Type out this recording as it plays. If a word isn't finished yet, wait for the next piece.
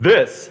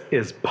This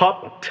is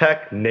Pup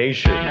Tech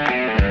Nation,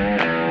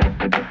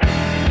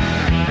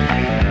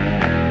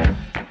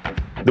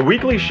 the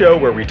weekly show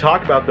where we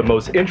talk about the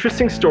most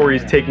interesting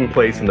stories taking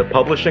place in the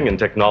publishing and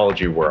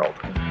technology world.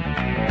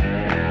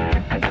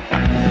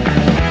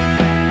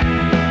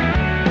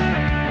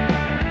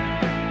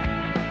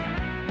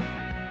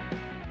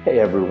 Hey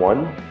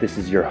everyone, this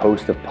is your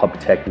host of Pup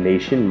Tech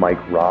Nation,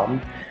 Mike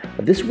Rahm.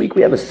 This week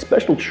we have a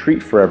special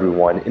treat for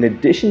everyone. In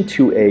addition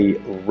to a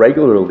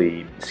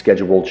regularly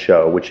scheduled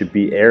show, which should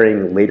be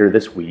airing later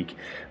this week,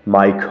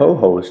 my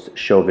co-host,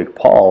 Shovik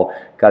Paul,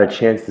 got a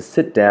chance to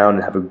sit down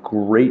and have a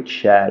great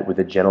chat with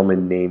a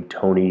gentleman named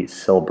Tony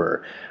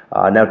Silber.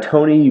 Now,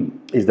 Tony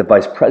is the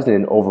vice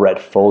president over at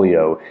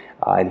Folio,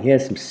 and he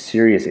has some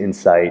serious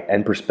insight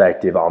and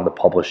perspective on the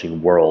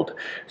publishing world.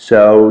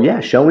 So yeah,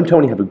 Sho and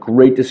Tony have a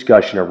great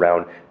discussion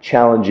around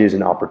challenges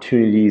and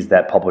opportunities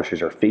that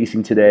publishers are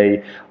facing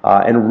today,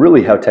 and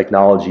really how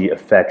technology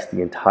affects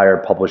the entire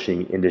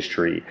publishing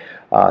industry.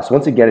 So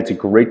once again, it's a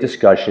great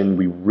discussion.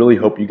 We really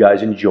hope you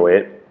guys enjoy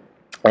it.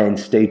 And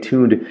stay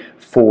tuned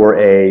for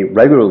a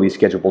regularly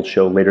scheduled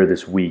show later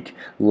this week.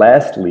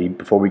 Lastly,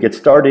 before we get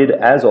started,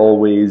 as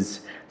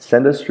always,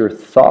 send us your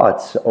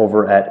thoughts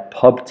over at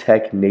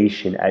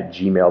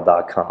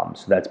pubtechnation@gmail.com.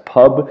 So that's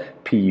pub,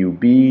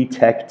 P-U-B,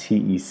 tech,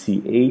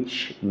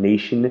 T-E-C-H,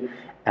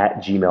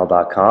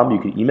 nation@gmail.com. You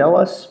can email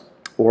us,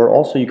 or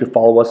also you can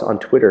follow us on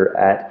Twitter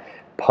at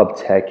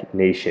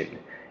pubtechnation.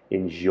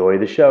 Enjoy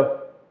the show.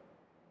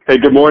 Hey,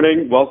 good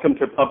morning. Welcome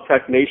to Pup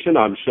Tech Nation.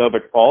 I'm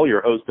Shovik Paul,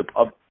 your host of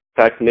Pup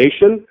Tech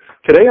Nation.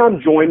 Today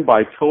I'm joined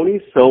by Tony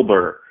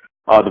Silber,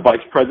 the Vice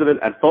President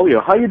at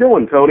Folio. How you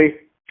doing, Tony?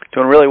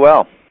 Doing really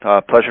well.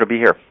 Pleasure to be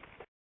here.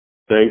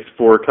 Thanks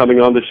for coming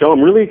on the show.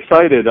 I'm really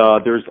excited.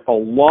 There's a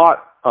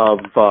lot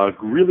of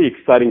really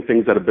exciting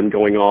things that have been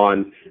going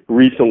on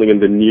recently in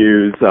the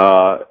news,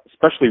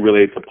 especially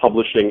related to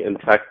publishing and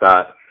tech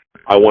that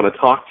I want to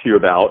talk to you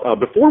about.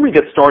 Before we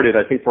get started,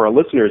 I think for our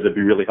listeners it'd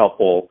be really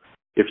helpful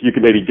if you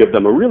could maybe give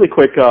them a really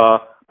quick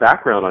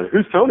background on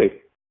who's Tony.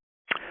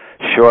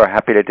 Sure,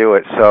 happy to do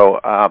it.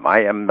 So I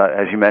am,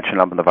 as you mentioned,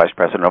 I'm the Vice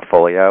President of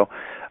Folio.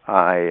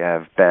 I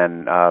have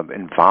been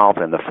involved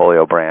in the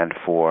Folio brand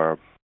for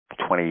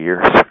 20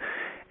 years.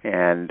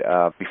 And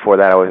before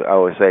that, I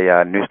was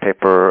a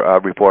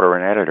newspaper reporter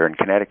and editor in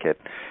Connecticut.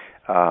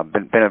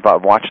 Been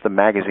involved, watched the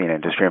magazine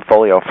industry. And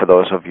Folio, for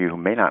those of you who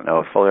may not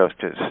know, Folio is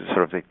just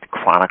sort of the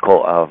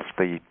chronicle of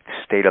the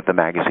state of the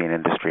magazine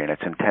industry. And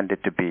it's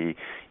intended to be,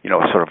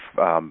 sort of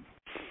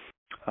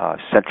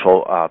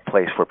central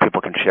place where people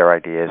can share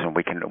ideas, and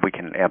we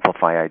can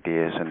amplify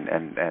ideas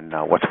and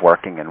what's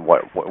working and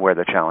where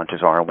the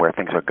challenges are and where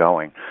things are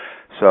going.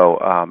 So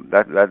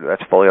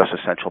that's Folio's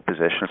essential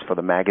positions for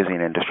the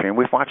magazine industry, and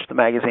we've watched the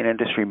magazine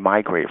industry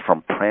migrate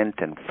from print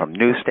and from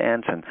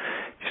newsstands and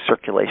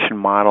circulation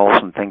models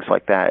and things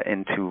like that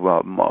into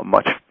a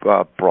much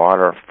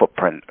broader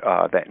footprint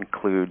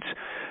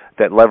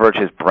that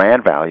leverages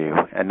brand value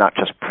and not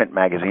just print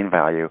magazine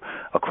value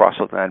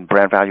and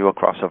brand value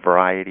across a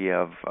variety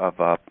of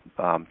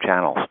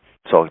channels.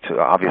 So it's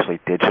obviously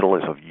digital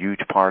is a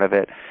huge part of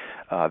it.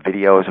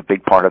 Video is a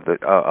big part of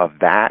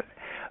that,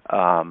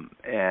 and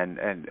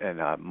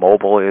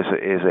mobile is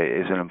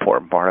an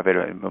important part of it.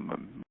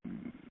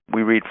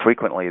 We read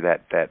frequently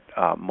that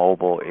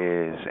mobile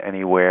is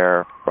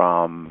anywhere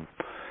from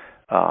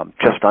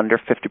just under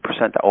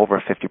 50% to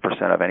over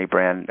 50% of any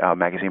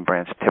magazine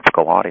brand's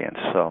typical audience.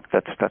 So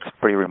that's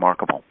pretty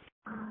remarkable.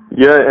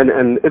 Yeah,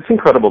 and it's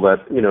incredible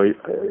that,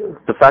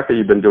 the fact that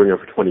you've been doing it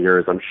for 20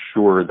 years, I'm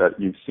sure that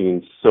you've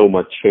seen so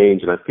much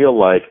change. And I feel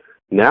like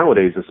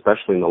nowadays,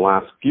 especially in the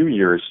last few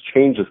years,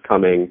 change is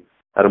coming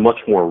at a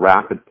much more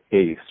rapid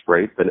pace,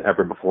 right, than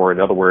ever before. In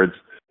other words,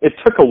 it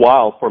took a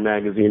while for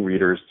magazine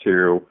readers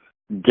to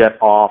get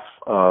off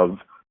of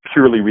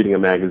purely reading a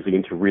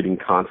magazine to reading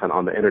content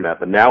on the internet.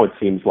 But now it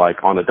seems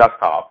like on a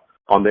desktop,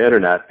 on the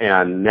internet,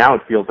 and now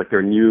it feels like there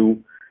are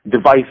new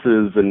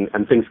devices and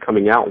things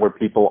coming out where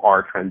people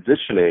are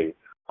transitioning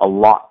a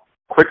lot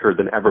quicker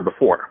than ever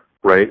before,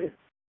 right?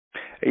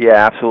 Yeah,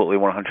 absolutely,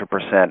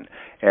 100%.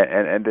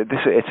 And this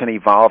it's an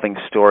evolving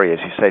story, as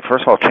you say.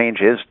 First of all, change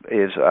has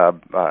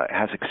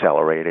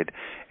accelerated,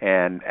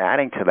 and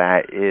adding to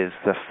that is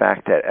the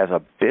fact that as a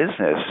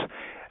business,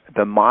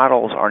 the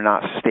models are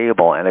not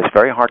stable, and it's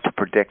very hard to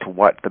predict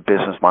what the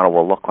business model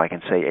will look like in,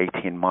 say,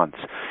 18 months.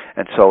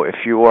 And so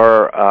if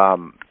you're,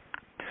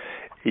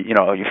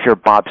 if you're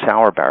Bob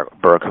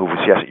Sauerberg, who was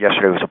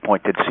yesterday was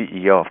appointed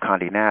CEO of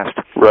Condé Nast,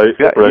 right?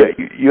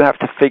 You have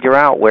to figure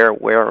out where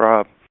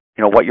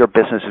what your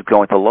business is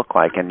going to look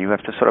like, and you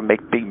have to sort of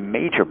make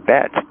major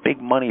bets,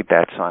 big money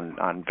bets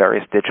on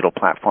various digital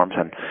platforms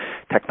and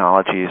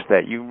technologies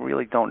that you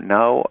really don't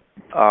know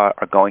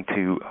are going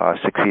to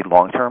succeed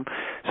long term.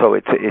 So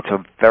it's a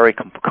very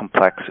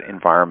complex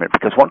environment,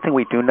 because one thing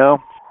we do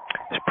know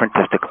is print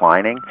is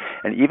declining,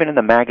 and even in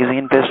the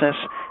magazine business,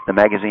 the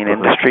magazine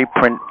industry,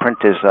 print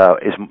is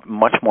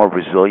much more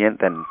resilient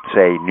than,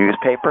 say,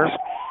 newspapers.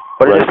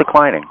 but it is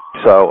declining.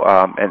 So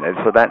and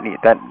so that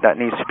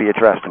needs to be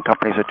addressed, and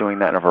companies are doing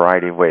that in a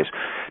variety of ways.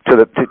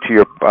 To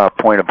your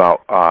point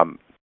about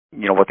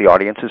what the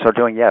audiences are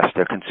doing, yes,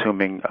 they're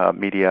consuming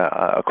media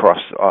across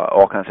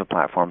all kinds of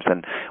platforms.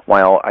 And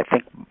while I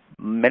think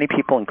many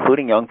people,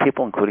 including young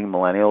people, including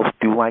millennials,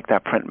 do like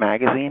that print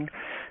magazine,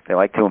 they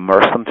like to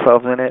immerse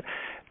themselves in it,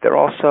 they're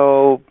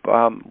also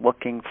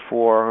looking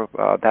for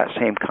that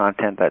same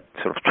content, that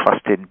sort of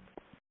trusted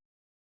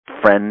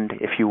friend,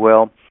 if you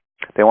will.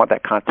 They want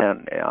that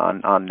content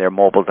on their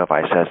mobile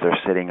device as they're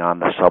sitting on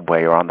the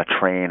subway or on the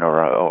train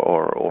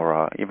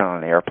or even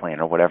on an airplane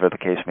or whatever the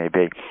case may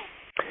be.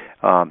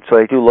 So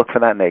they do look for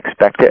that, and they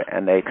expect it,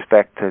 and they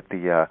expect that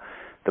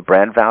the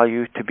brand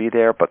value to be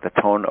there, but the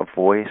tone of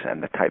voice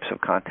and the types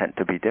of content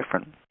to be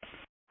different.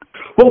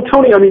 Well,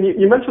 Tony, I mean,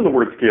 you mentioned the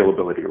word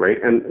scalability, right?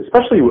 And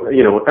especially,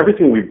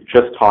 everything we've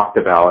just talked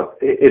about,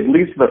 it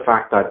leads to the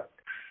fact that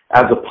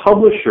as a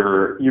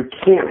publisher, you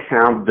can't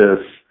have this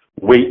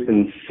wait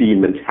and see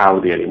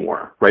mentality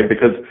anymore, right?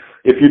 Because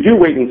if you do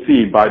wait and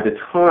see, by the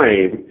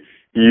time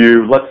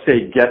you, let's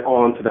say, get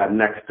onto that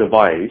next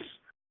device,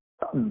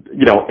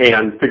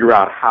 and figure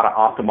out how to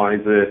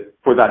optimize it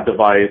for that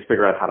device,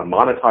 figure out how to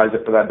monetize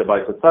it for that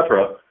device,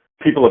 etc.,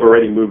 people have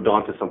already moved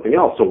on to something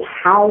else. So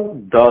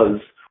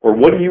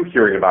what are you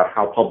hearing about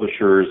how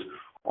publishers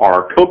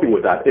are coping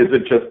with that? Is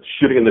it just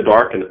shooting in the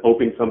dark and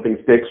hoping something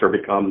sticks, or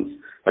becomes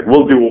like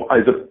we'll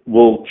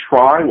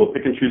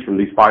pick and choose from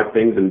these 5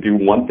 things and do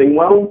one thing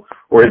well?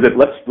 Or is it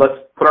let's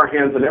put our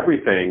hands in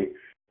everything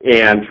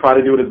and try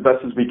to do it as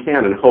best as we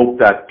can and hope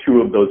that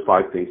 2 of those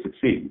 5 things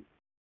succeed?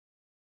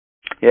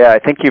 Yeah, I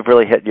think you've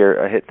really hit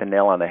the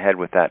nail on the head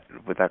with that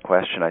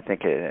question. I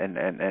think and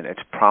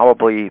it's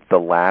probably the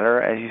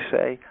latter, as you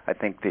say. I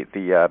think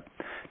the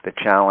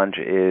challenge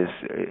is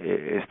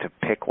to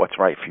pick what's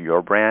right for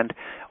your brand.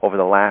 Over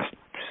the last,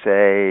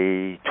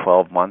 say,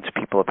 12 months,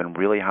 people have been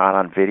really hot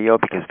on video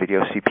because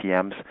video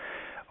CPMs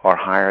are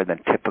higher than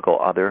typical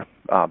other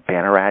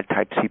banner ad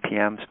type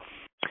CPMs.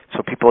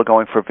 So people are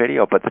going for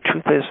video, but the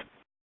truth is,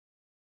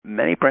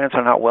 many brands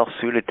are not well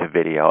suited to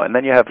video, and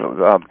then you have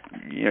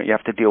you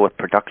have to deal with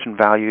production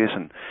values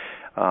and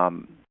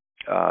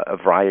a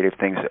variety of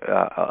things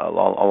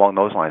along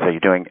those lines. Are you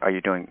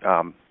doing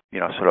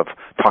sort of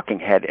talking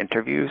head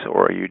interviews,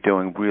 or are you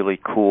doing really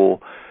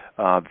cool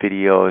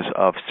videos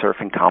of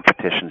surfing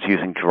competitions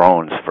using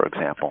drones, for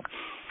example?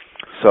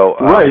 So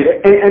right,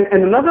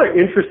 and another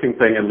interesting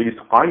thing, at least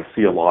I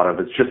see a lot of,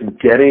 is just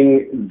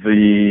getting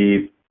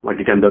the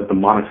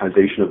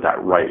monetization of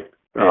that right.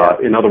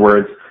 In other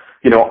words,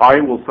 I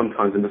will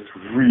sometimes, and this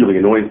really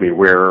annoys me,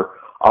 where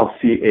I'll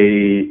see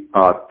a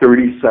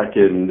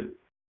 30-second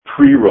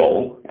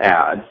pre-roll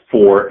ad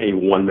for a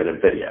 1-minute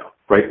video,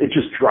 right? It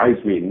just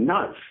drives me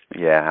nuts.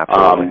 Yeah,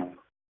 absolutely.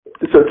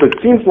 So it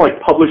seems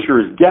like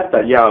publishers get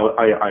that,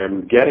 I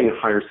am getting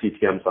higher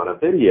CPMs on a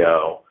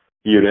video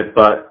unit,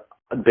 but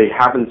they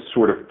haven't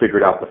sort of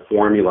figured out the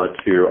formula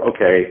to,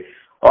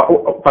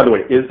 by the way,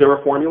 is there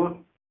a formula?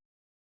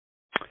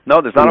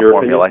 No, there's not a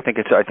formula. I think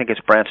it's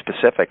brand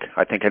specific.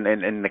 I think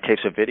in the case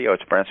of video,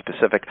 it's brand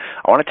specific.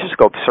 I want to just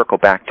circle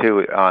back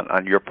to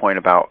on your point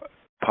about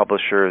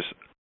publishers.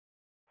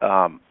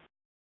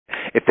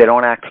 If they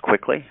don't act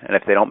quickly and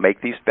if they don't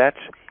make these bets,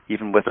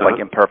 even with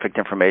imperfect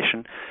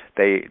information,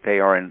 they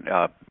are in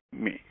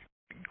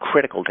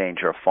critical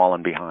danger of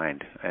falling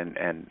behind. And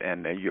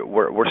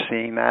we're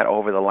seeing that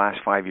over the last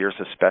 5 years,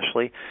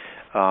 especially.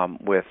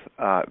 With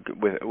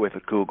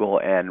Google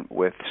and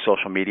with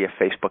social media,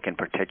 Facebook in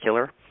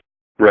particular.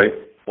 Right.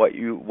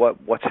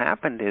 What's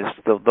happened is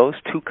those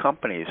 2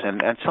 companies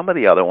and some of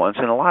the other ones,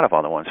 and a lot of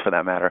other ones for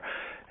that matter,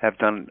 have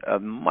done a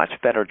much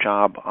better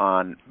job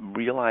on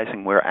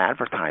realizing where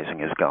advertising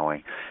is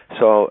going.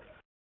 So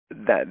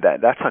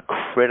that's a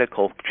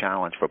critical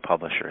challenge for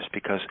publishers,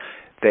 because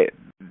they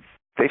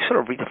sort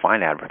of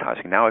redefine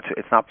advertising. Now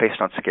it's not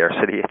based on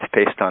scarcity; it's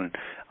based on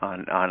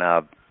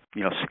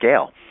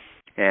scale.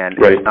 And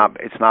right.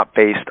 it's not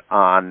based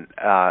on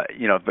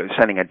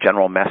sending a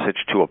general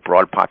message to a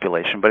broad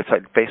population, but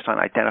it's based on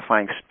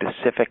identifying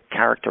specific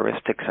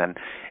characteristics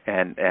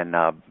and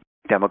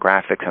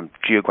demographics and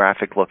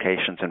geographic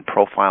locations and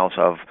profiles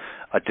of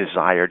a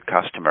desired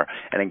customer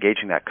and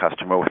engaging that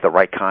customer with the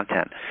right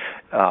content.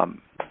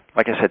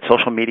 Like I said,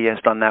 social media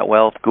has done that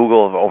well.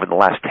 Google over the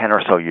last 10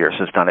 or so years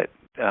has done it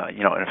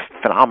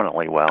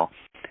phenomenally well.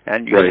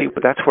 And you see,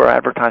 but that's where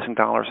advertising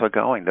dollars are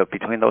going.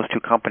 Between those 2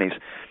 companies,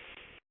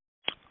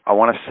 I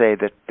want to say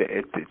that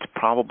it's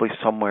probably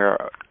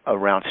somewhere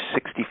around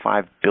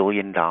 $65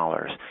 billion in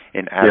advertising.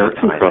 Yeah,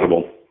 it's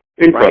incredible.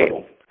 Right?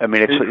 I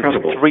mean, it's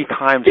 3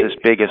 times as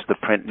big as the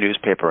print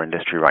newspaper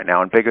industry right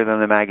now, and bigger than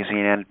the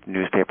magazine and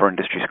newspaper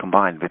industries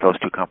combined with those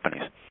 2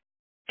 companies.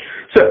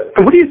 So,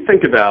 what do you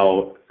think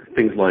about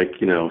things like,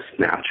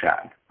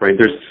 Snapchat, right?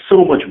 There's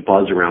so much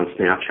buzz around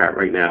Snapchat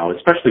right now,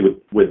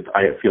 especially with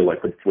I feel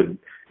like with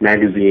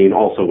magazine,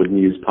 also with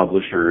news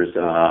publishers,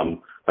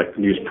 like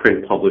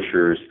newsprint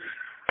publishers.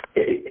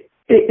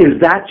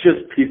 Is that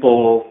just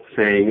people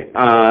saying,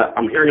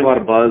 I'm hearing a lot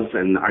of buzz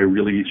and I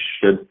really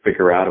should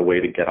figure out a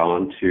way to get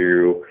on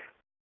to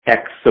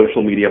X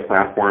social media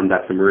platform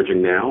that's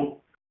emerging now?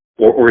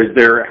 Or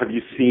have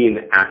you seen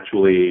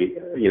actually,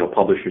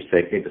 publishers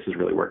say, hey, this is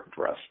really working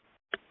for us?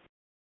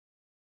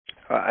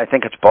 I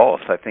think it's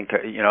both. I think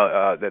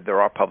that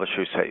there are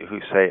publishers who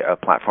say a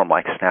platform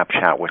like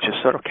Snapchat, which is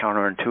sort of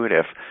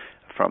counterintuitive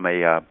from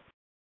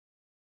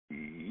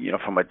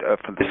from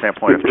the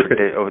standpoint of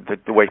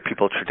the way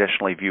people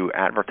traditionally view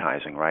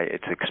advertising, right?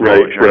 It's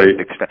exposure. Right.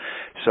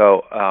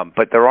 So,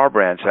 but there are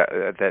brands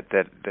that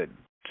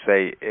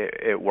say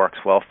it works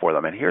well for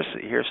them. And here's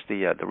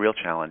the real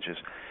challenge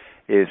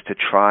is to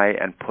try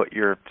and put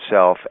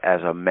yourself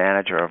as a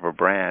manager of a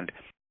brand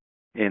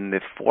in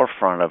the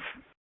forefront of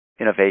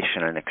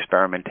innovation and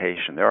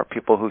experimentation. There are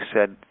people who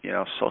said,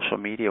 social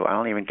media, I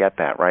don't even get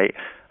that, right?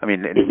 I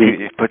mean,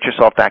 you put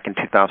yourself back in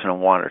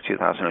 2001 or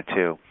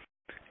 2002,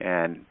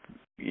 and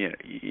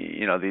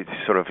these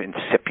sort of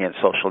incipient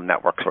social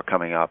networks were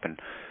coming up, and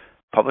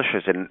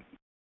publishers didn't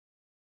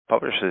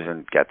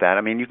get that.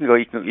 I mean, you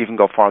can even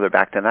go farther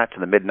back than that, to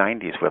the mid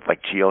 '90s with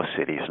like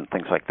GeoCities and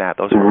things like that.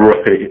 Those are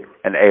right.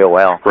 And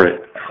AOL. Right.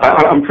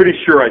 I'm pretty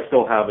sure I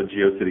still have a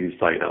GeoCities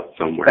site up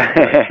somewhere.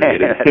 That's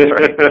right.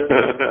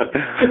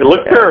 It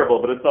looks terrible,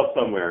 but it's up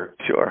somewhere.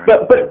 Sure.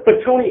 But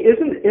Tony,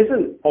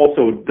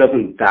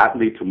 doesn't that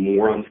lead to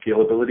more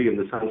unscalability in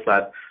the sense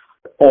that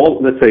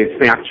let's say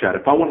Snapchat,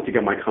 if I wanted to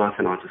get my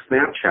content onto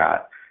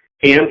Snapchat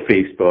and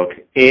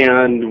Facebook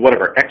and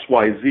whatever,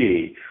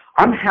 XYZ,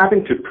 I'm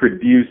having to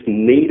produce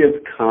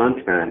native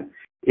content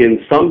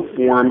in some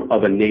form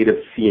of a native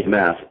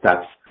CMS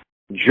that's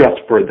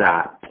just for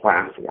that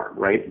platform,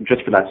 right?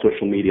 Just for that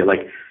social media.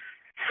 Like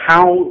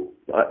how,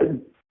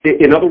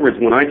 in other words,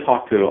 when I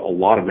talk to a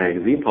lot of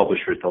magazine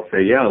publishers, they'll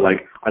say, yeah,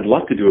 like I'd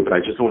love to do it, but I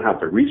just don't have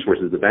the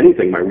resources. If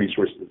anything, my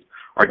resources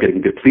are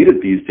getting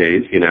depleted these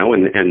days, and how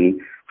am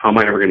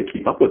I ever going to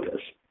keep up with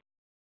this?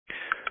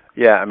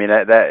 Yeah, I mean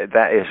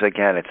that is,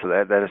 again,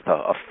 that is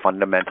a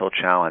fundamental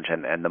challenge,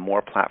 and the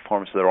more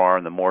platforms there are,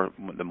 and the more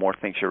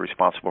things you're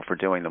responsible for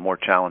doing, the more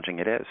challenging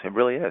it is. It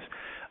really is.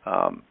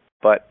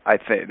 But I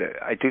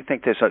do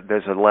think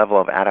there's a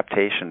level of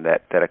adaptation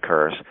that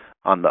occurs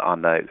on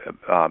the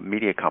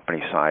media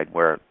company side,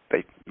 where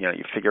they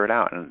you figure it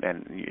out,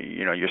 and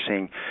you're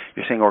seeing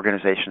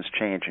organizations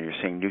change, and you're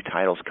seeing new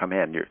titles come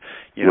in.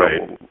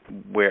 Right.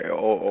 Where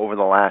over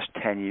the last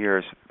 10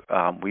 years.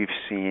 We've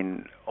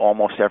seen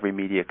almost every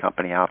media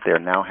company out there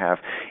now have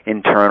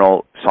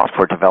internal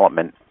software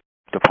development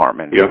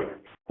departments. Yeah.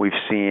 We've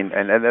seen,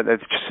 and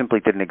that just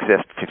simply didn't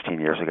exist 15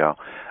 years ago.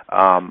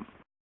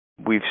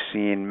 We've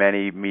seen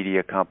many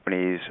media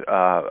companies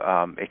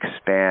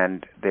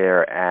expand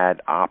their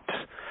ad ops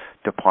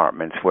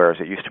departments,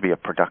 whereas it used to be a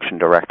production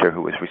director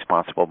who was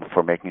responsible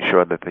for making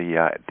sure that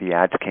the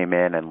ads came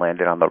in and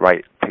landed on the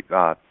right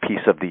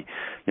piece of the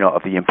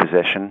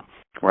imposition.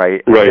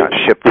 Right. Got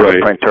shipped to the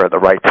printer at the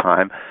right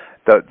time.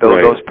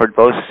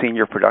 Those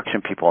senior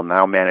production people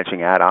now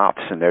managing ad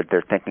ops, and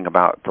they're thinking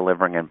about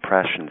delivering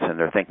impressions, and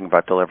they're thinking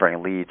about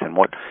delivering leads, and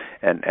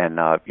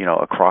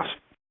across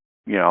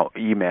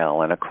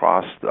email and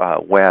across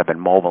web and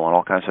mobile and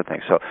all kinds of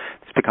things. So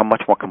it's become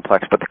much more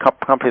complex. But the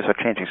companies are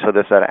changing. So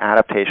there's that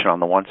adaptation on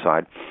the one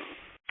side,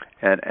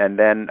 and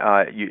then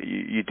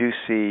you do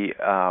see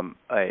a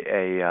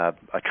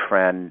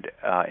trend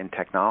in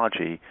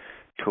technology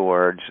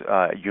towards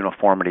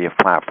uniformity of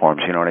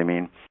platforms. You know what I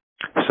mean?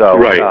 So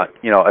a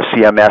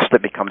CMS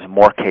that becomes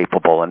more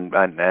capable, and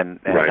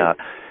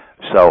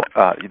so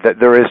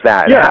there is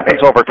that. Yeah. It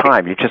happens over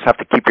time. You just have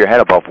to keep your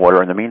head above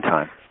water in the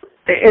meantime.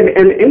 And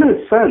in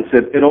a sense,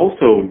 it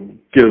also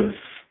gives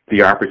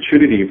the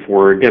opportunity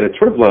for, again, it's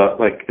sort of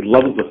like it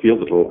levels the field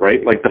a little,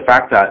 right? Like the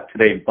fact that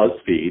today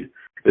BuzzFeed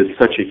is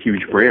such a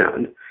huge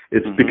brand,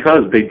 it's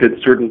because they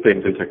did certain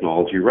things in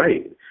technology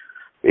right.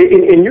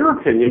 In your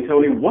opinion,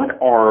 Tony,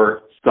 what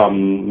are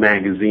some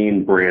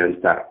magazine brands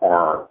that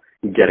are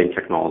getting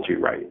technology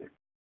right?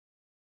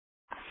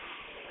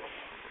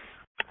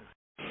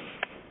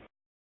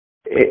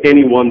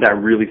 Anyone that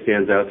really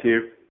stands out to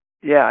you?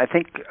 Yeah, I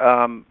think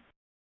I'm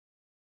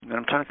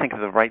trying to think of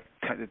the right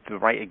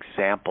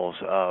examples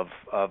of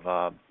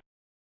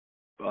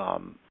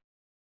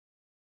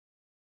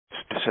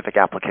specific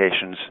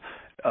applications.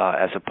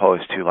 As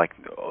opposed to a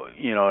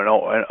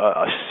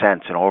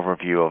sense, an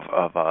overview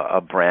of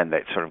a brand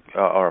that sort of,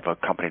 or of a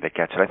company that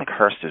gets it. I think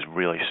Hearst is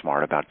really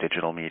smart about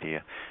digital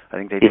media. I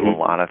think they do a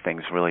lot of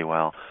things really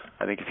well.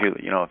 I think if you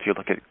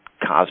look at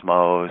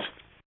Cosmo's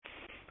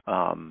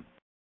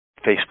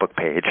Facebook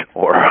page,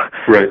 or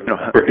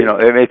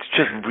it's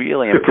just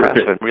really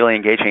impressive and really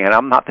engaging. And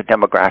I'm not the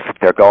demographic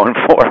they're going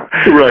for.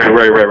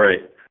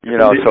 Right.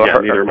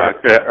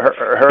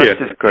 Hearst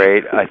is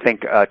great. I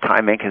think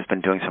Time Inc. has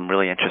been doing some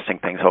really interesting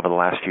things over the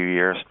last few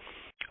years.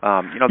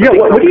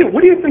 What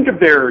do you think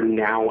of their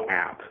Now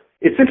app?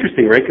 It's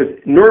interesting, right? Because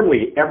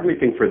normally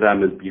everything for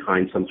them is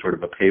behind some sort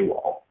of a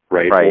paywall,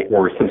 right?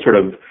 Or some sort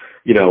of,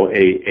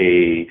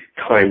 a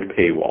timed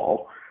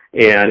paywall.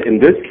 And in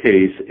this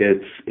case,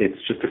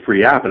 it's just a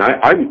free app, and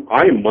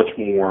I'm much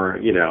more,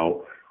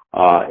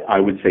 I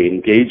would say,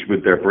 engaged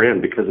with their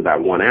brand because of that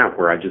one app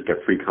where I just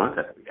get free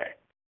content every day.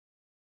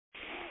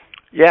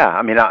 Yeah,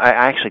 I mean, I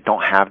actually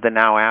don't have the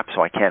Now app,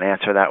 so I can't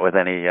answer that with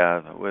any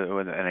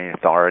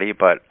authority.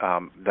 But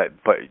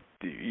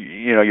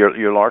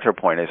your larger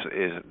point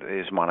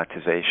is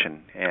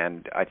monetization,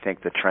 and I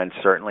think the trend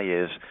certainly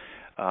is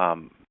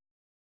going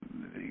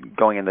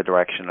in the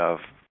direction of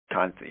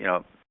content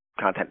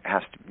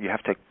you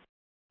have to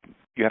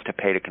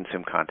pay to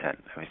consume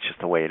content. I mean, it's just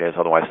the way it is.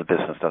 Otherwise, the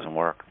business doesn't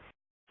work.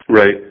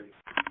 Right.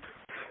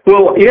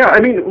 Well, yeah.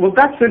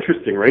 That's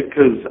interesting, right?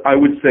 Because I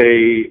would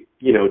say,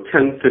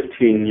 10,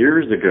 15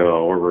 years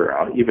ago,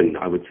 or even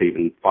I would say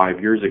even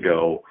 5 years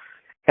ago,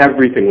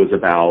 everything was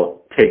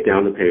about take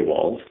down the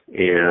paywalls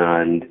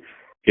and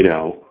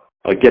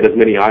get as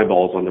many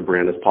eyeballs on the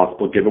brand as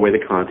possible, give away the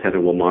content,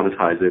 and we'll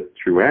monetize it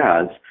through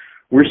ads.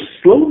 We're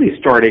slowly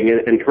starting,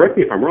 and correct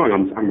me if I'm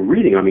wrong, I'm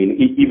reading,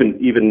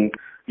 even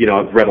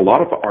I've read a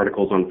lot of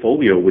articles on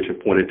Folio which have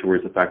pointed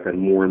towards the fact that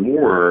more and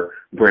more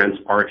brands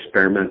are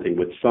experimenting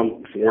with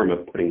some form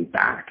of putting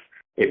back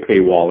a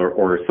paywall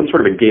or some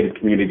sort of a gated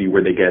community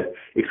where they get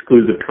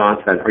exclusive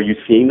content. Are you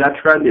seeing that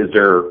trend? Is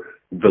there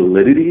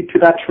validity to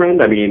that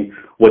trend? I mean,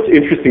 what's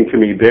interesting to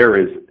me there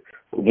is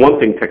one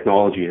thing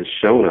technology has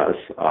shown us.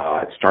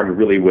 It started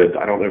really with,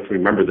 I don't know if you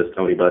remember this,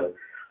 Tony, but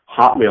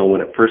Hotmail,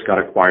 when it first got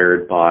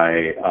acquired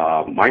by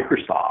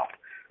Microsoft,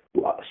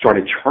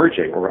 started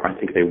charging, or I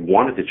think they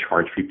wanted to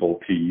charge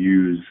people to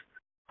use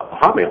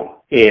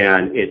Hotmail,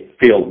 and it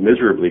failed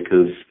miserably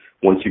because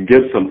once you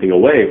give something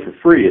away for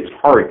free, it's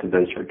hard to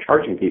then start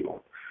charging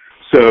people.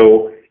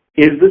 So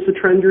is this a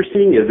trend you're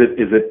seeing? Is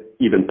it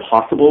even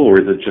possible,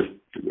 or is it just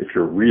if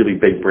you're a really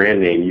big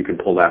brand name, you can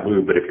pull that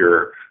move, but if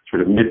you're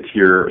sort of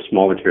mid-tier or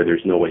smaller tier,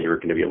 there's no way you're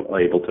going to be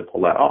able to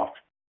pull that off?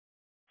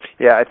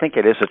 Yeah, I think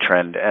it is a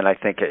trend, and I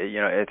think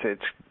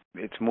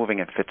it's moving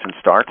in fits and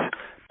starts,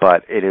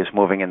 but it is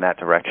moving in that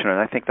direction, and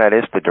I think that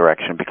is the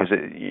direction because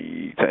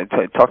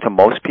talk to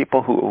most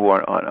people who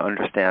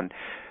understand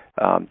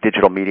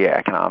digital media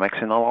economics,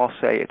 and they'll all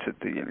say it's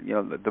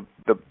the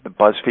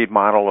BuzzFeed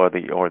model or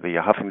the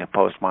Huffington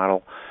Post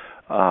model,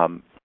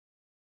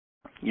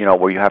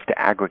 where you have to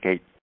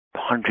aggregate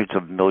hundreds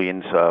of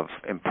millions of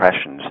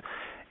impressions.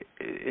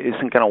 It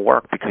isn't going to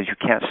work because you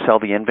can't sell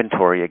the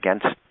inventory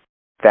against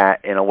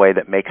that in a way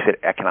that makes it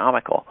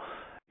economical.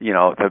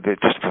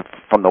 Just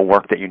from the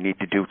work that you need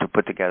to do to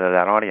put together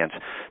that audience.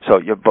 So,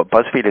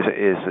 BuzzFeed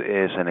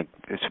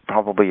is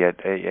probably a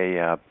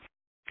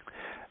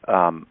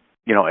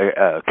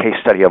case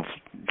study of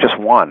just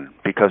one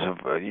because of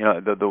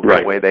the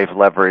right. way they've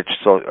leveraged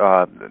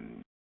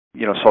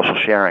social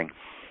sharing.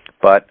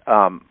 But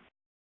so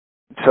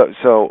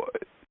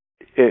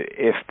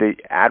if the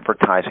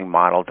advertising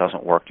model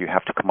doesn't work, you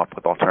have to come up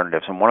with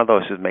alternatives, and one of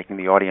those is making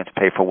the audience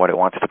pay for what it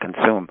wants to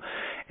consume.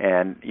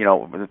 And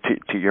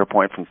to your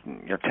point from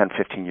 10,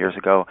 15 years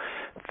ago,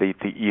 the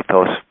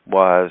ethos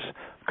was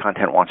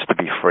content wants to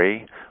be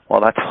free. Well,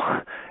 that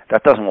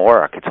doesn't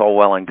work. It's all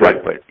well and good,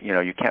 right. But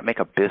you can't make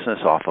a business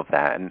off of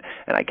that. And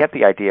I get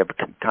the idea, but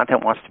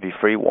content wants to be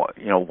free.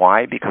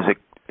 Why? Because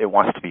it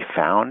wants to be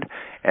found,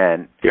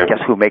 and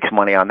guess who makes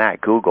money on that?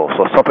 Google.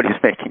 So somebody's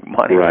making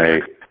money.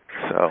 Right.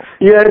 So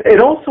yeah, it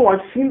also,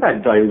 I've seen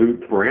that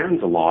dilute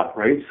brands a lot,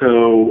 right?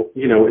 So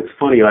it's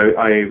funny.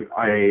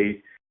 I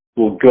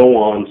will go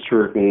on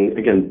certain,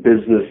 again,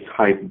 business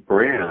type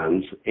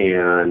brands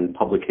and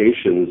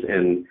publications,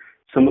 and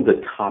some of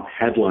the top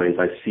headlines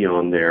I see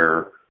on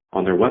their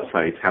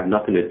websites have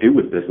nothing to do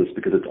with business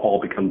because it's all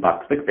become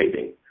about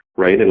clickbaiting,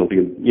 right? And it'll be,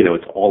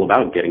 it's all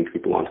about getting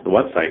people onto the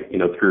website,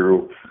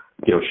 through,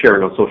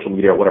 sharing on social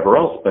media or whatever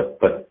else. But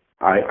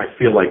I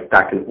feel like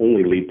that can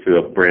only lead to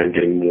a brand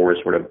getting more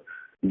sort of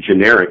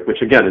generic,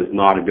 which again is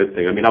not a good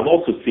thing. I mean, I've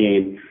also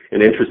seen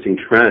an interesting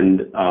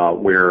trend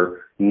where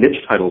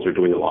niche titles are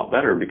doing a lot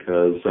better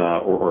because,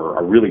 or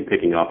are really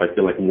picking up. I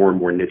feel like more and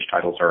more niche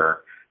titles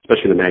are,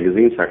 especially in the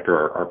magazine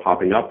sector, are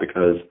popping up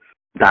because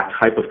that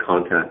type of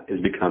content is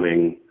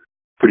becoming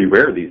pretty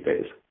rare these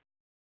days.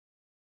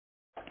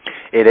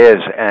 It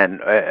is,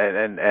 and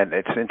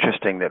it's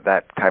interesting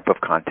that type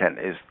of content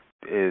is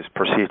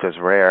perceived as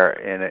rare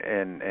in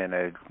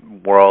a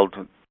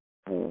world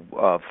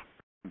of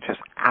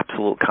just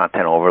absolute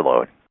content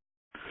overload.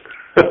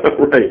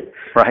 Right.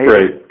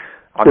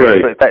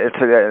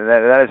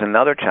 That is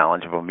another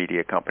challenge of a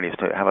media company, is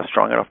to have a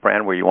strong enough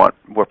brand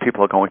where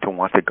people are going to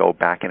want to go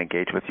back and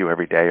engage with you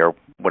every day, or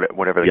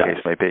whatever the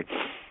case may be,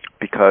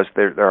 because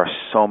there are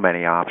so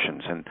many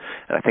options, and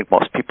I think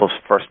most people's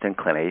first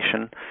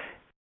inclination,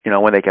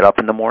 when they get up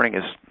in the morning,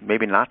 is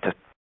maybe not to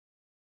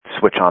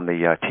switch on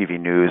the TV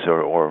news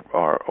or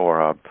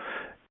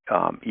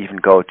even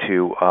go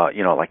to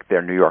like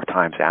their New York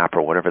Times app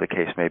or whatever the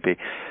case may be,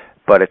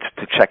 but it's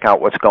to check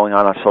out what's going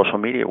on social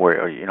media,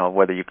 where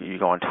whether you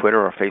go on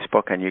Twitter or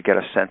Facebook, and you get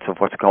a sense of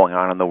what's going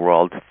on in the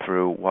world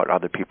through what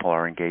other people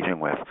are engaging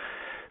with.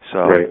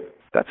 So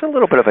that's a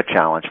little bit of a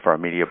challenge for a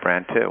media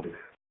brand too,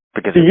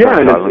 because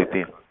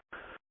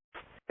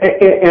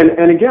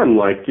And again,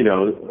 like,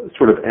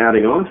 sort of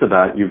adding on to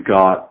that, you've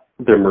got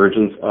the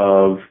emergence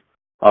of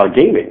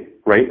gaming,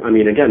 right? I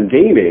mean, again,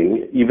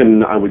 gaming,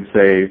 even I would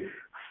say,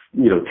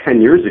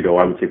 10 years ago,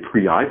 I would say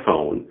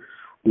pre-iPhone,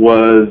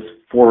 was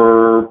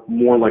for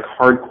more like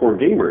hardcore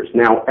gamers.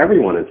 Now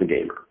everyone is a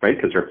gamer, right?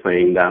 Because they're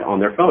playing that on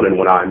their phone. And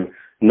when I'm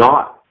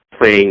not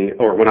playing,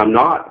 or when I'm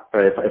not,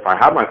 if I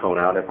have my phone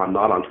out, if I'm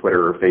not on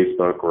Twitter or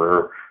Facebook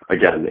or,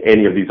 again,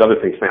 any of these other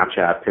things,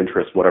 Snapchat,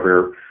 Pinterest,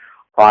 whatever,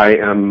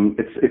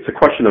 it's a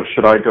question of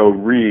should I go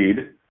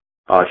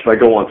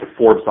onto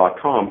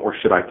Forbes.com or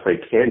should I play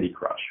Candy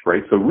Crush,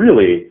 right? So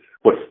really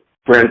what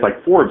brands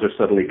like Forbes are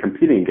suddenly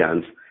competing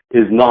against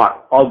is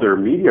not other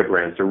media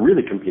brands. They're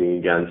really competing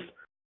against,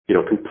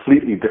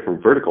 completely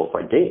different verticals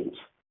like games,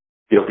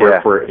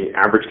 for an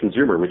average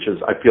consumer, which is,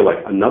 I feel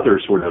like, another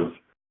sort of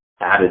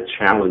added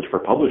challenge for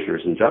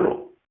publishers in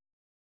general.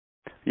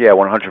 Yeah,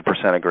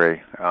 100%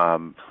 agree.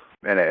 And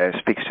it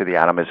speaks to the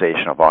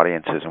atomization of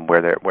audiences and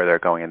where they're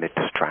going, and the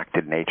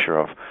distracted nature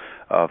of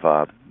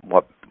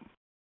what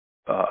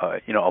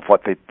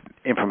the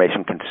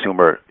information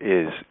consumer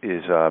is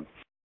the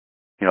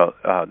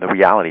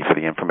reality for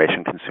the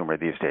information consumer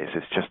these days.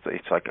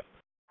 It's like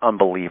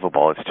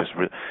unbelievable.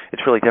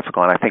 It's really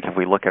difficult. And I think if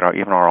we look at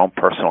even our own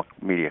personal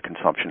media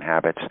consumption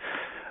habits,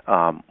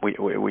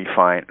 we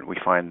find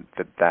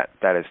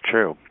that is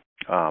true.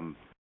 I'll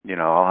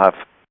have.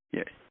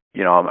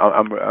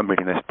 I'm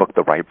reading this book,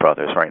 The Wright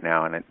Brothers, right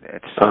now, and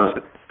it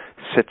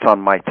sits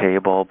on my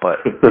table. But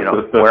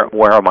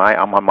where am I?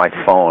 I'm on my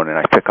phone, and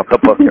I pick up the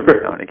book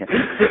every now and again.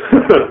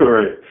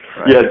 Right.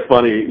 Yeah, it's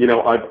funny.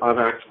 I've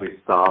actually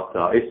stopped.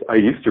 I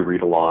used to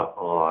read a lot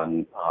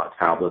on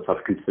tablets.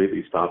 I've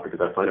completely stopped because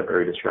I find it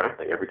very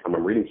distracting. Every time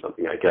I'm reading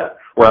something, I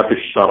have to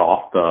shut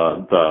off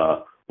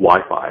the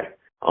Wi-Fi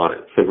on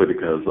it, simply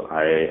because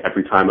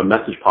every time a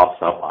message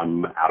pops up,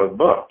 I'm out of the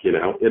book. It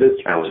is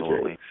challenging.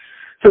 Absolutely.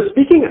 So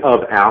speaking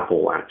of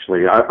Apple,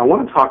 actually, I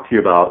want to talk to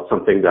you about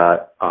something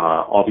that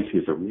obviously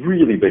is a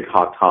really big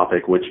hot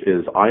topic, which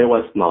is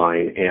iOS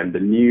 9 and the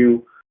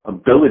new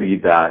ability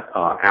that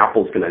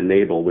Apple's going to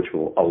enable, which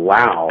will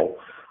allow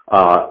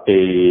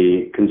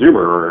a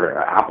consumer or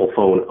Apple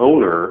phone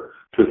owner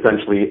to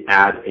essentially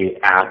add an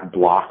ad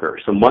blocker.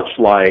 So much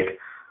like,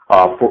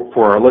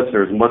 for our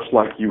listeners, much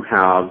like you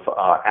have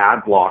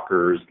ad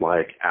blockers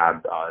like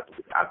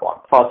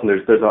AdBlock Plus, and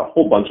there's a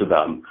whole bunch of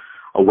them,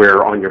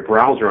 where on your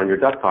browser, on your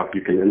desktop,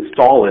 you can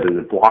install it and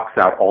it blocks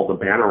out all the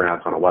banner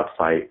ads on a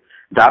website.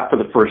 That, for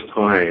the first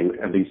time,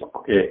 at least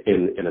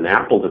in an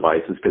Apple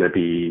device, is going to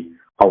be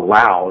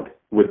allowed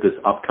with this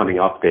upcoming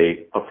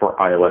update for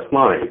iOS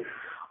 9.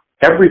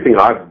 Everything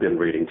I've been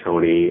reading,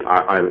 Tony,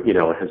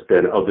 has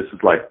been, this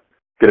is like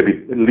going to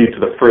lead to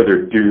the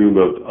further doom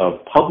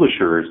of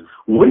publishers.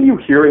 What are you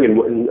hearing,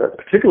 and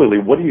particularly,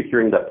 what are you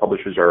hearing that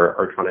publishers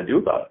are trying to do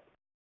about it?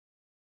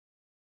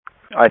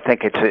 I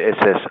think it's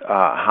as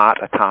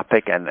hot a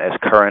topic and as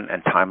current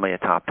and timely a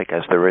topic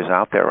as there is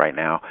out there right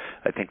now.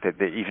 I think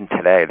that even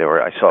today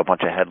I saw a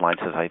bunch of headlines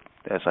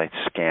as I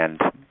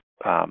scanned,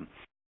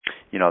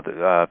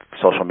 the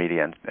social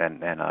media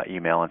and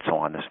email and so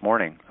on this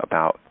morning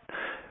about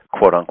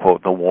quote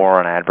unquote the war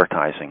on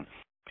advertising.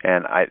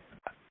 And I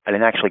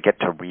didn't actually get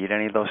to read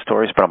any of those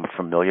stories, but I'm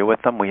familiar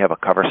with them. We have a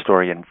cover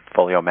story in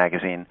Folio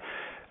magazine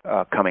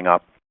coming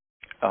up.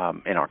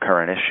 In our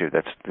current issue,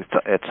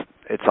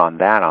 it's on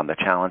the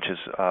challenges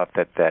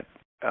that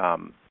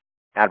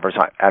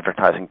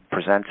advertising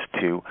presents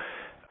to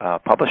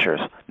publishers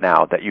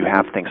now that you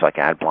have things like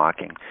ad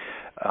blocking.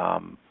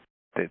 By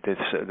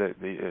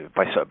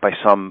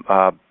some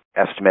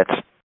estimates,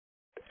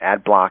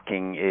 ad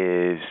blocking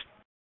is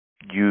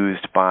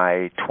used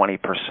by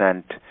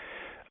 20%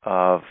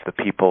 of the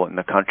people in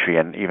the country,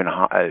 and even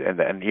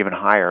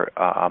higher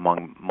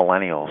among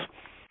millennials.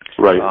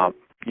 Right.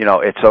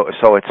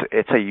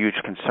 It's a huge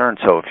concern.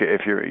 So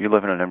if you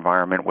live in an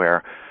environment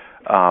where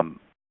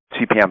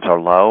CPMs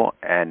are low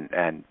and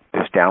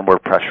there's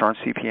downward pressure on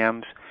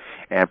CPMs,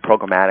 and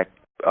programmatic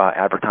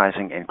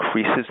advertising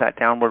increases that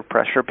downward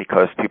pressure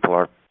because people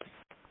are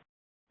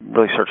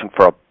really searching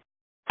for a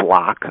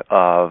block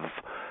of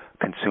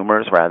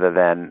consumers rather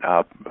than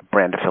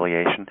brand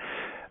affiliation.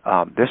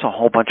 There's a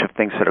whole bunch of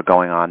things that are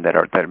going on that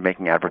are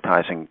making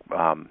advertising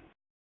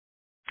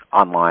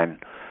online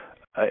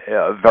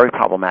a very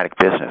problematic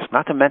business.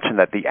 Not to mention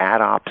that the ad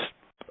ops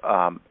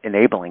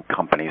enabling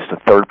companies, the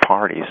third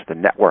parties, the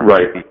networks,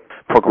 right. the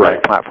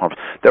programmatic platforms,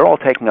 they're all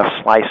taking a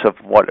slice of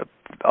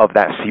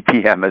that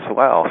CPM as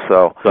well.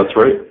 So that's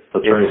right.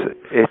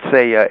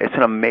 It's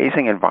an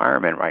amazing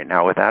environment right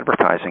now with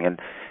advertising,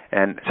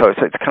 and so it's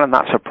kind of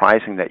not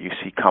surprising that you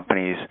see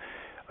companies,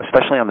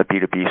 especially on the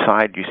B2B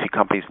side, you see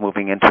companies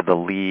moving into the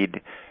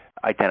lead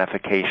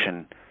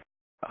identification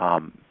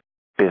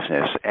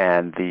business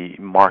and the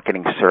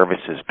marketing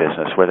services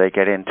business, where they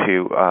get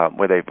into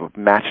where they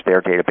match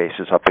their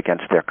databases up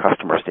against their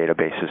customers'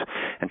 databases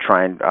and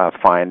try and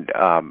find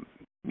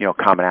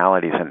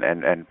commonalities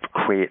and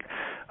create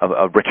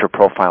a richer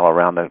profile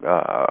around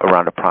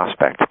a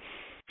prospect.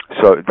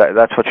 So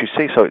that's what you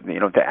see. So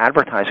the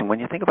advertising. When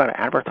you think about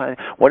advertising,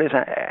 what is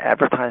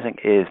advertising?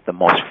 Is the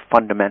most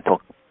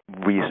fundamental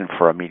reason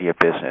for a media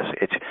business.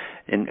 It's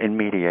in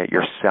media,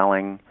 you're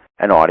selling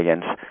an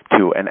audience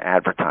to an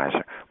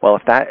advertiser. Well,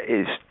 if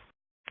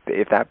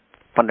that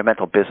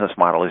fundamental business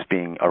model is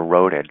being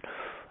eroded,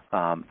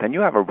 then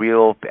you have a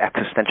real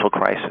existential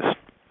crisis.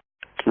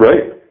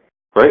 Right.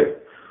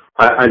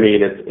 I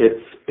mean,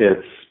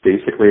 it's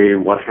basically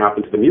what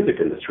happened to the music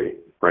industry,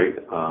 right?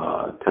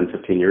 10,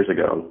 15 years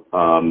ago,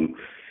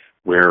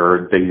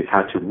 where they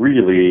had to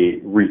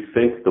really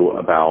rethink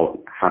about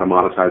how to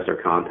monetize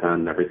their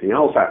content and everything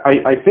else.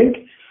 I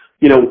think,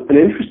 an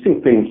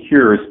interesting thing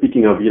here,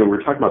 speaking of, we were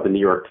talking about the New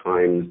York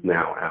Times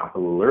Now app a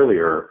little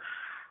earlier,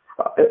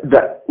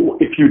 that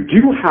if you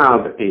do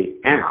have an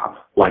app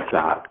like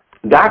that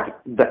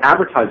the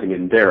advertising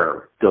in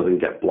there doesn't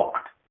get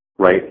blocked,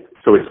 right?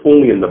 So it's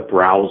only in the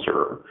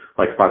browser,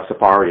 like if I have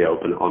Safari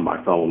open on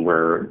my phone,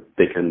 where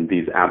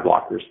these ad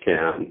blockers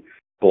can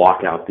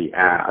block out the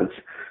ads.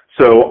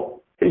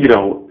 So,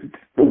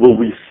 will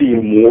we see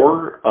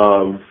more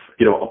of,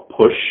 a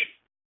push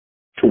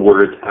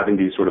towards having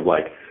these sort of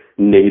like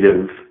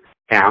native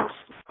apps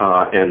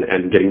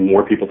and getting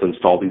more people to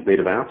install these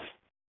native apps?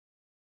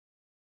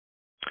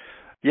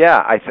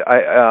 Yeah,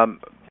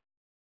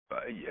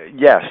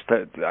 yes,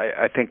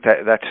 I think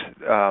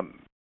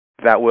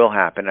that will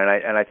happen, and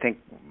I think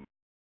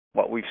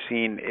what we've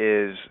seen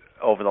is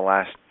over the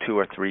last 2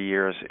 or 3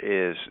 years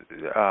is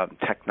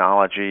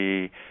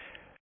technologies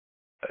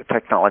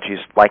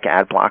like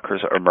ad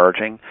blockers are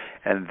emerging,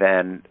 and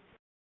then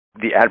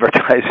the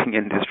advertising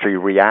industry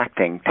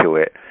reacting to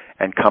it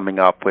and coming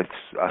up with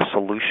a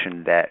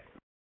solution that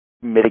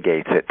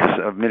mitigates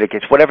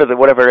whatever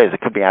it is.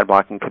 It could be ad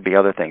blocking, could be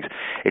other things.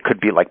 It could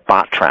be like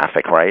bot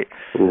traffic, right?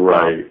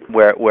 Right.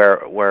 Where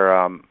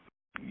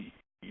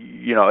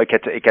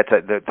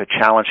the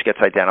challenge gets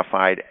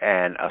identified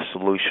and a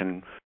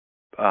solution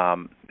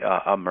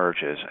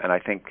emerges. And I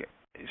think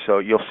so.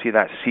 You'll see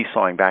that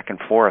seesawing back and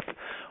forth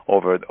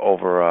over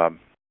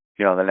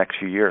the next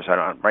few years.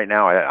 Right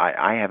now,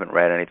 I haven't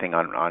read anything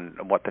on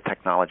what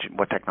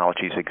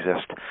technologies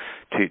exist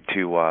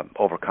to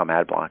overcome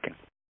ad blocking.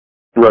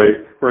 Right.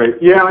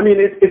 Yeah, I mean,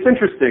 it's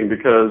interesting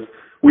because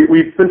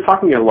we've been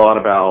talking a lot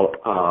about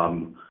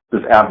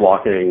this ad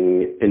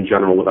blocking in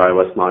general with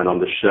iOS 9 on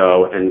the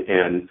show,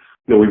 and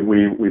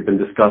we've been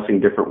discussing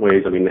different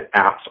ways. I mean, the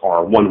apps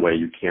are one way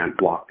you can't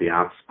block the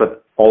apps,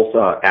 but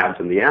also ads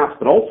in the apps,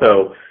 but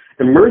also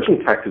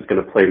emerging tech is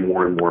going to play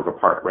more and more of a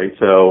part, right?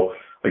 So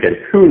again,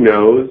 who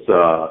knows,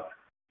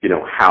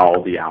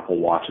 how the Apple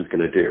Watch is going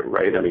to do,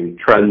 right? I mean,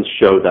 trends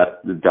show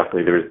that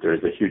definitely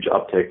there's a huge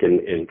uptick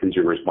in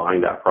consumers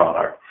buying that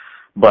product,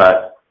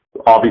 but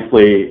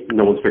obviously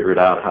no one's figured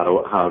out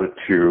how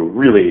to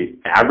really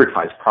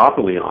advertise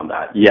properly on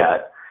that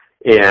yet.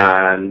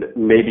 And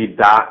maybe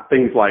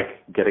things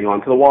like getting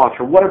onto the watch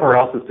or whatever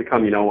else is to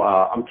come.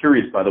 I'm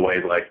curious, by the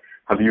way, like,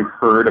 have you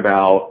heard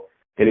about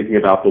anything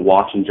about the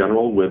watch in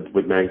general with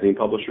magazine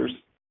publishers?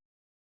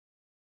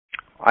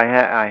 I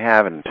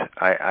haven't.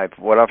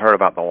 What I've heard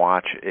about the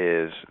watch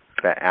is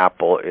that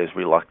Apple is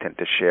reluctant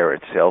to share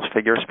its sales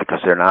figures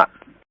because they're not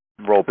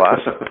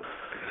robust.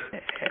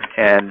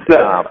 And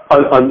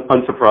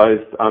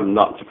unsurprised. I'm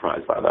not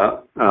surprised by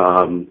that.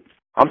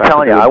 I'm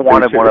telling you, I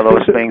wanted one of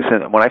those things,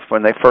 and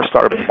when they first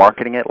started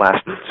marketing it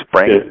last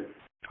spring,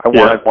 I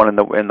wanted one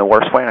in the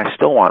worst way, and I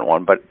still want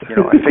one. But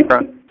I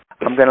figure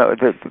I'm gonna.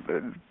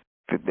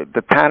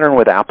 The pattern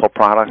with Apple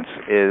products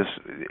is,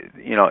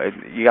 you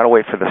got to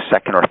wait for the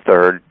second or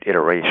third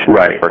iteration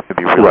for it to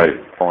be really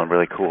cool and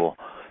really cool.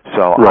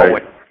 So I'll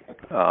wait.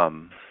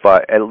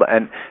 But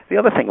the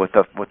other thing with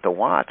the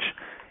watch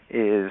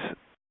is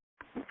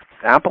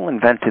Apple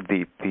invented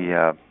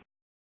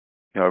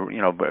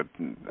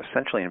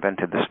essentially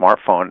invented the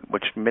smartphone,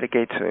 which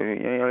mitigates.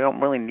 You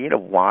don't really need a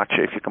watch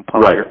if you can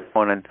plug in your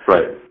phone and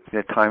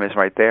the time is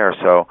right there.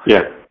 So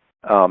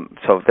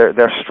so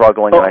they're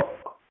struggling. And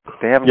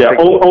they haven't. Yeah,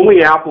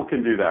 only Apple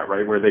can do that,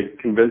 right? Where they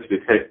convince you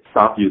to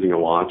stop using a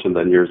watch, and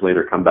then years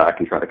later come back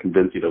and try to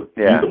convince you to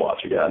use the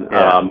watch again.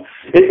 Yeah.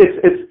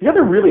 It's the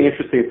other really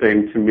interesting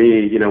thing to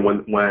me.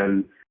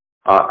 When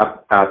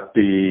at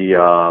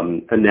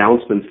the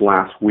announcements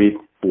last week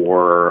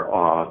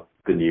for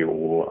the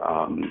new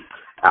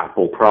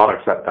Apple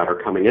products that are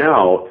coming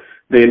out,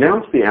 they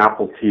announced the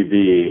Apple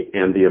TV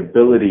and the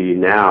ability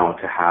now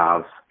to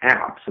have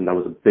apps, and that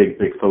was a big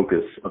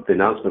focus of the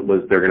announcement.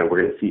 Was we're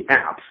going to see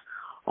apps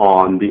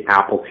on the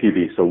Apple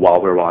TV. So while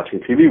we're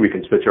watching TV, we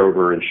can switch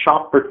over and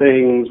shop for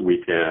things.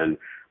 We can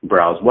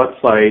browse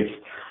websites.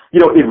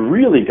 It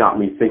really got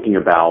me thinking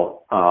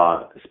about,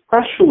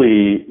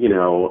 especially,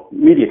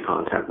 media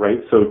content,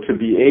 right? So to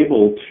be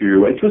able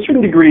to, and to a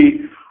certain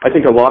degree, I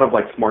think a lot of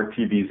like smart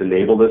TVs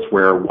enable this,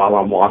 where while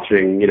I'm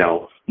watching,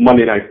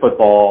 Monday Night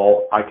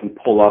Football, I can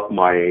pull up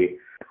my,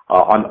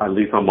 at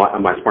least on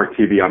my smart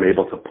TV, I'm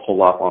able to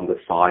pull up on the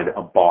side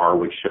a bar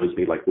which shows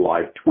me like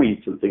live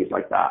tweets and things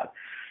like that.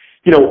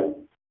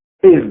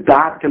 Is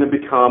that going to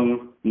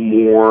become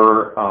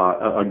more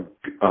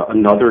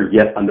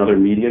yet another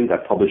medium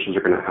that publishers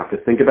are going to have to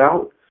think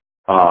about?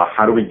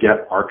 How do we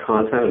get our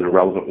content in a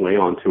relevant way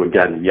onto,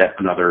 again, yet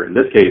another, in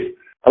this case,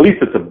 at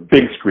least it's a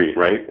big screen,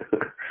 right?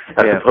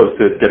 As opposed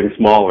to it getting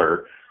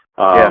smaller.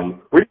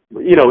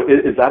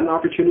 Is that an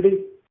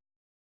opportunity?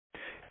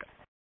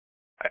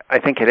 I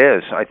think it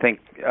is. I think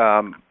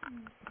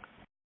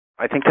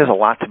there's a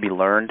lot to be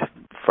learned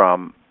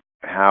from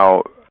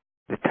how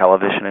the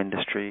television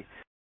industry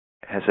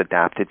has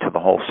adapted to the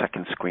whole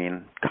second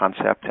screen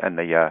concept and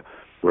the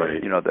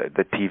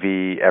the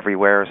TV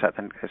everywhere. Is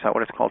that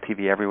what it's called?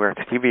 TV everywhere?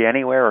 It's TV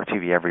anywhere or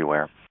TV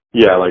everywhere?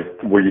 Yeah, like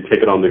where you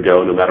take it on the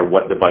go, no matter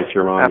what device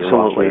you're on.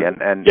 Absolutely,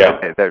 and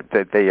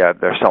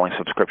they're selling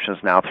subscriptions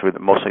now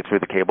mostly through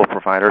the cable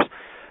providers.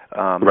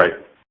 Right.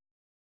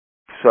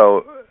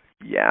 So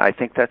yeah, I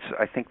think it's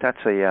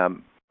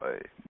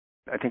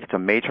a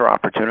major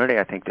opportunity.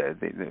 I think the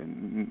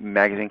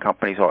magazine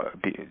companies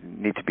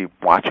need to be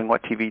watching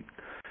what TV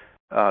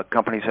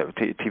companies,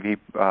 TV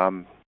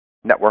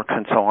networks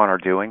and so on are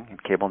doing,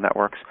 cable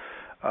networks,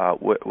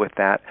 with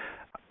that.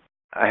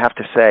 I have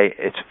to say,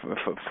 it's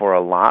for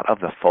a lot of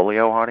the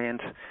Folio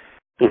audience,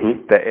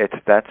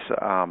 that's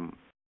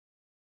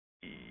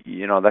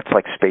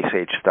like space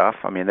age stuff.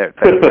 I mean,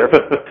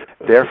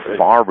 they're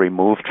far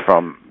removed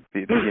from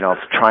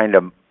trying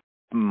to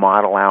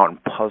model out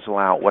and puzzle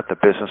out what the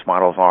business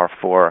models are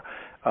for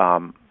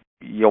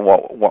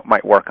what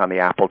might work on the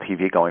Apple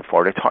TV going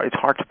forward. It's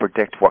hard to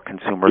predict what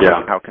consumers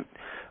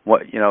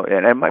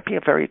and it might be a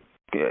very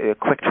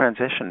quick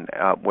transition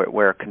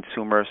where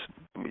consumers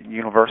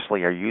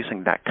universally are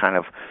using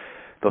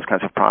those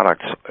kinds of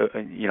products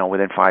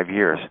within 5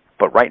 years.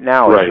 But right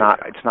now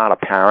it's not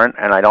apparent,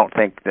 and I don't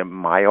think that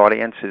my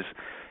audience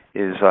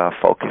is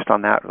focused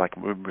on that like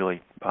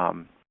really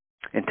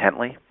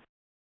intently.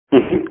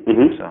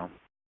 So.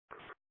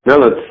 No,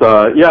 that's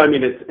I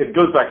mean, it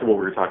goes back to what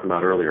we were talking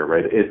about earlier,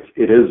 right?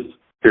 It is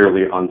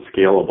fairly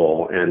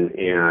unscalable, and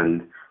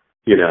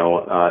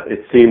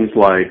it seems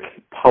like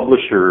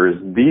publishers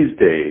these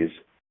days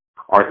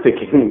are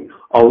thinking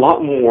a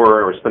lot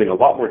more, or spending a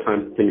lot more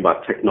time thinking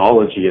about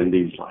technology and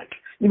these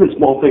even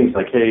small things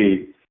like,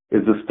 hey,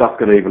 is this stuff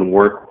going to even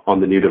work on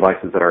the new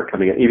devices that are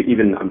coming in?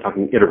 Even I'm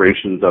talking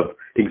iterations of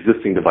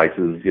existing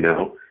devices.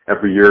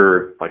 Every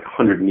year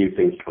 100 new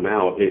things come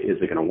out.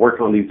 Is it going to work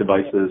on these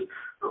devices?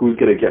 Who's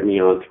going to get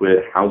me onto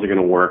it? How's it going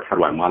to work? How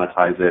do I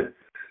monetize it?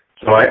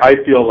 So I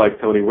feel like,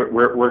 Tony,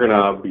 we're going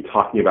to be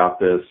talking about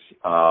this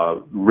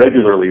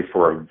regularly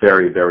for a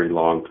very, very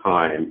long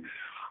time.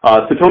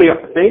 So, Tony,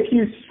 thank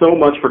you so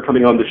much for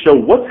coming on the show.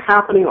 What's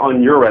happening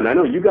on your end? I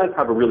know you guys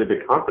have a really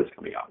big conference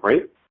coming up,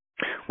 right?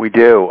 We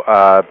do,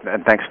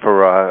 and thanks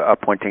for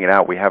pointing it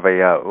out. We have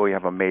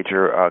a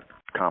major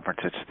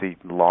conference. It's the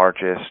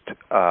largest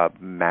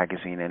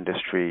magazine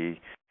industry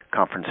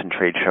conference and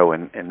trade show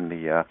in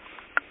the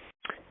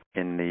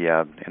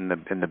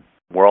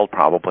world,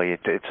 probably.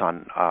 It's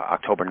on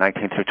October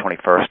 19th through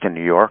 21st in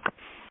New York.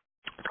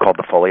 It's called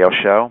the Folio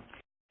Show,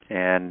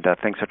 and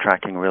things are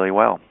tracking really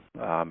well.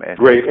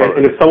 Great.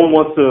 And if someone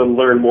wants to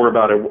learn more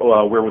about it,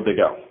 where would they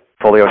go?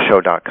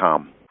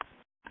 Folioshow.com.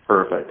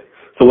 Perfect.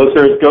 So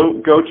listeners,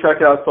 go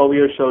check out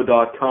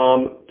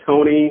folioshow.com.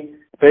 Tony,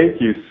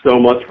 thank you so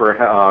much for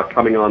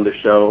coming on the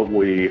show.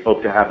 We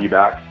hope to have you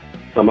back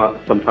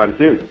sometime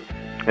soon.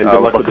 And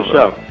good luck with the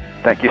show.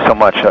 Thank you so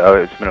much.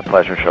 It's been a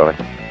pleasure, Shirley.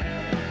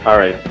 All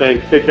right.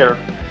 Thanks. Take care.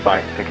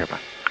 Bye. Take care. Bye.